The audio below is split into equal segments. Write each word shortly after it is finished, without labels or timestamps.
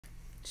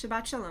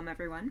Shabbat Shalom,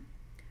 everyone.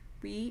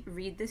 We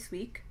read this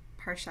week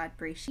Parshat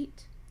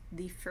Bereshit,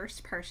 the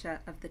first parsha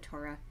of the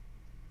Torah.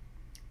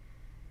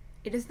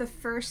 It is the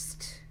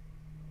first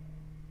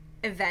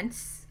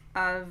events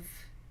of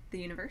the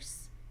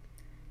universe,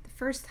 the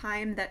first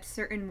time that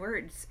certain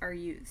words are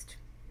used.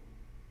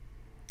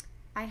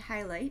 I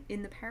highlight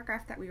in the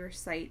paragraph that we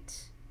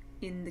recite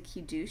in the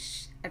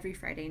Kiddush every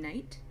Friday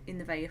night, in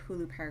the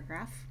Vayechulu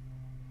paragraph,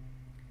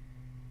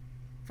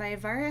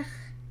 Vayevarech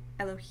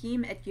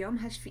Elohim et Yom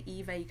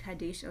Hashvi'i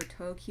vayikadesh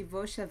oto ki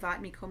vo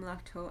shavat mikom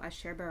lachto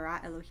asher bara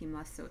Elohim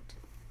lasot.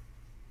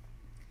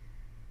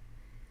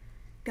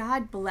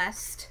 God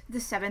blessed the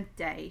seventh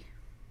day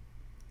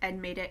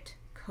and made it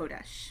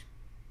Kodesh,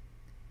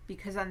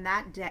 because on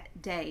that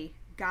day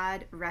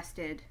God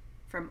rested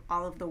from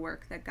all of the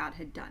work that God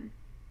had done.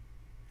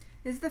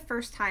 This is the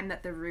first time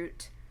that the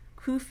root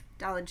kuf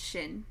dalad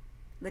shin,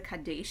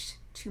 lekadesh,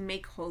 to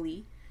make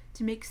holy,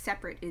 to make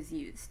separate, is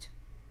used.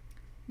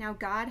 Now,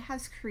 God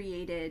has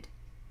created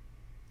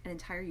an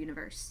entire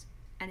universe,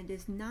 and it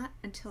is not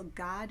until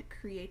God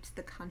creates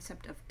the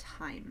concept of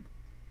time,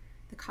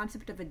 the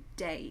concept of a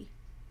day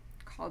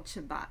called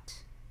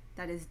Shabbat,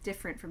 that is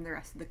different from the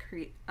rest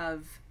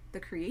of the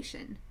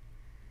creation,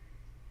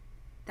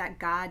 that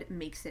God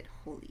makes it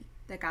holy,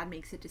 that God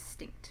makes it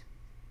distinct.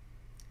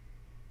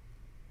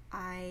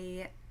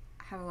 I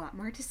have a lot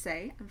more to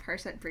say on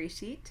Parshat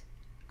Bereshit.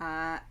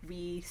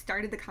 We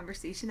started the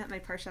conversation at my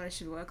Parshat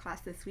Shavua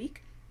class this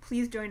week.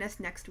 Please join us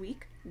next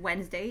week,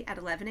 Wednesday at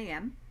 11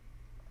 a.m.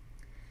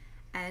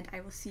 And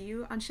I will see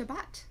you on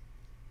Shabbat.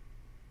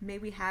 May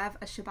we have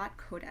a Shabbat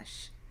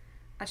Kodesh,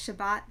 a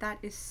Shabbat that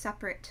is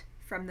separate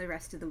from the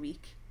rest of the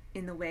week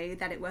in the way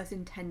that it was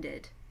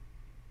intended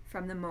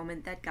from the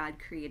moment that God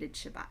created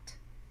Shabbat.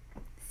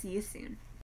 See you soon.